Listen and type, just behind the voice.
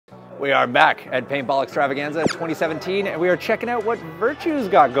We are back at Paintball Extravaganza 2017, and we are checking out what Virtue's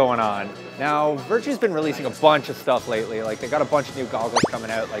got going on. Now, Virtue's been releasing a bunch of stuff lately. Like, they got a bunch of new goggles coming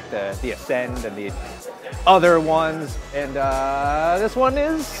out, like the Ascend and the other ones, and this one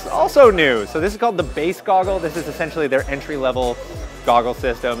is also new. So this is called the base goggle. This is essentially their entry-level goggle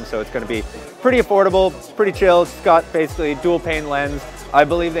system, so it's going to be pretty affordable. It's pretty chill. It's got basically dual pane lens. I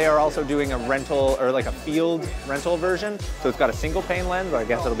believe they are also doing a rental, or like a field rental version. So it's got a single pane lens. I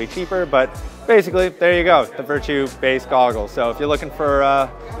guess it'll be cheaper, but basically, there you go, the Virtue base goggle. So if you're looking for,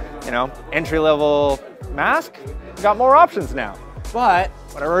 you know, entry-level mask, you got more options now. But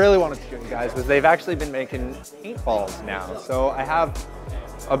what I really wanted to show you guys was they've actually been making paintballs now. So I have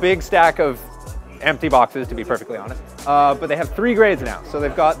a big stack of empty boxes, to be perfectly honest. But they have 3 grades now. So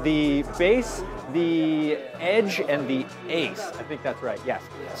they've got the base, the edge, and the ace. I think that's right, yes.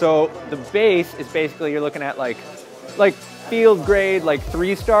 So the base is basically, you're looking at like field grade, like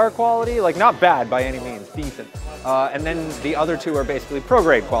 3-star quality, like not bad by any means, decent. And then the other 2 are basically pro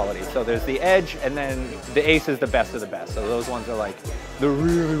grade quality. So there's the edge, and then the ace is the best of the best. So those ones are like the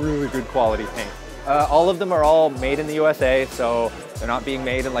really, really good quality paint. All of them are all made in the USA, so they're not being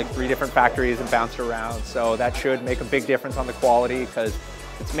made in like 3 different factories and bounced around. So that should make a big difference on the quality, because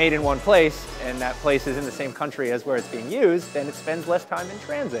it's made in one place and that place is in the same country as where it's being used, then it spends less time in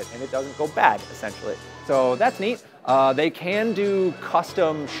transit and it doesn't go bad, essentially. So that's neat. They can do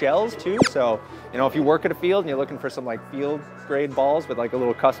custom shells too. So, you know, if you work at a field and you're looking for some like field grade balls with like a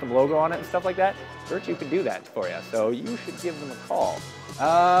little custom logo on it and stuff like that, Virtue can do that for you. So you should give them a call.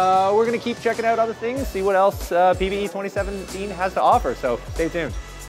 We're gonna keep checking out other things, see what else PBE 2017 has to offer. So stay tuned.